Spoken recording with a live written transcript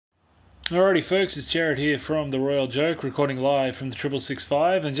Alrighty, folks, it's Jared here from the Royal Joke, recording live from the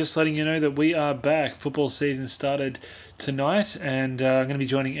 665, and just letting you know that we are back. Football season started tonight, and I'm going to be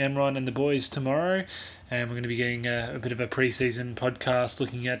joining Emron and the boys tomorrow, and we're going to be getting a bit of a pre-season podcast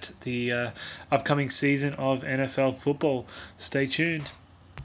looking at the upcoming season of NFL football. Stay tuned.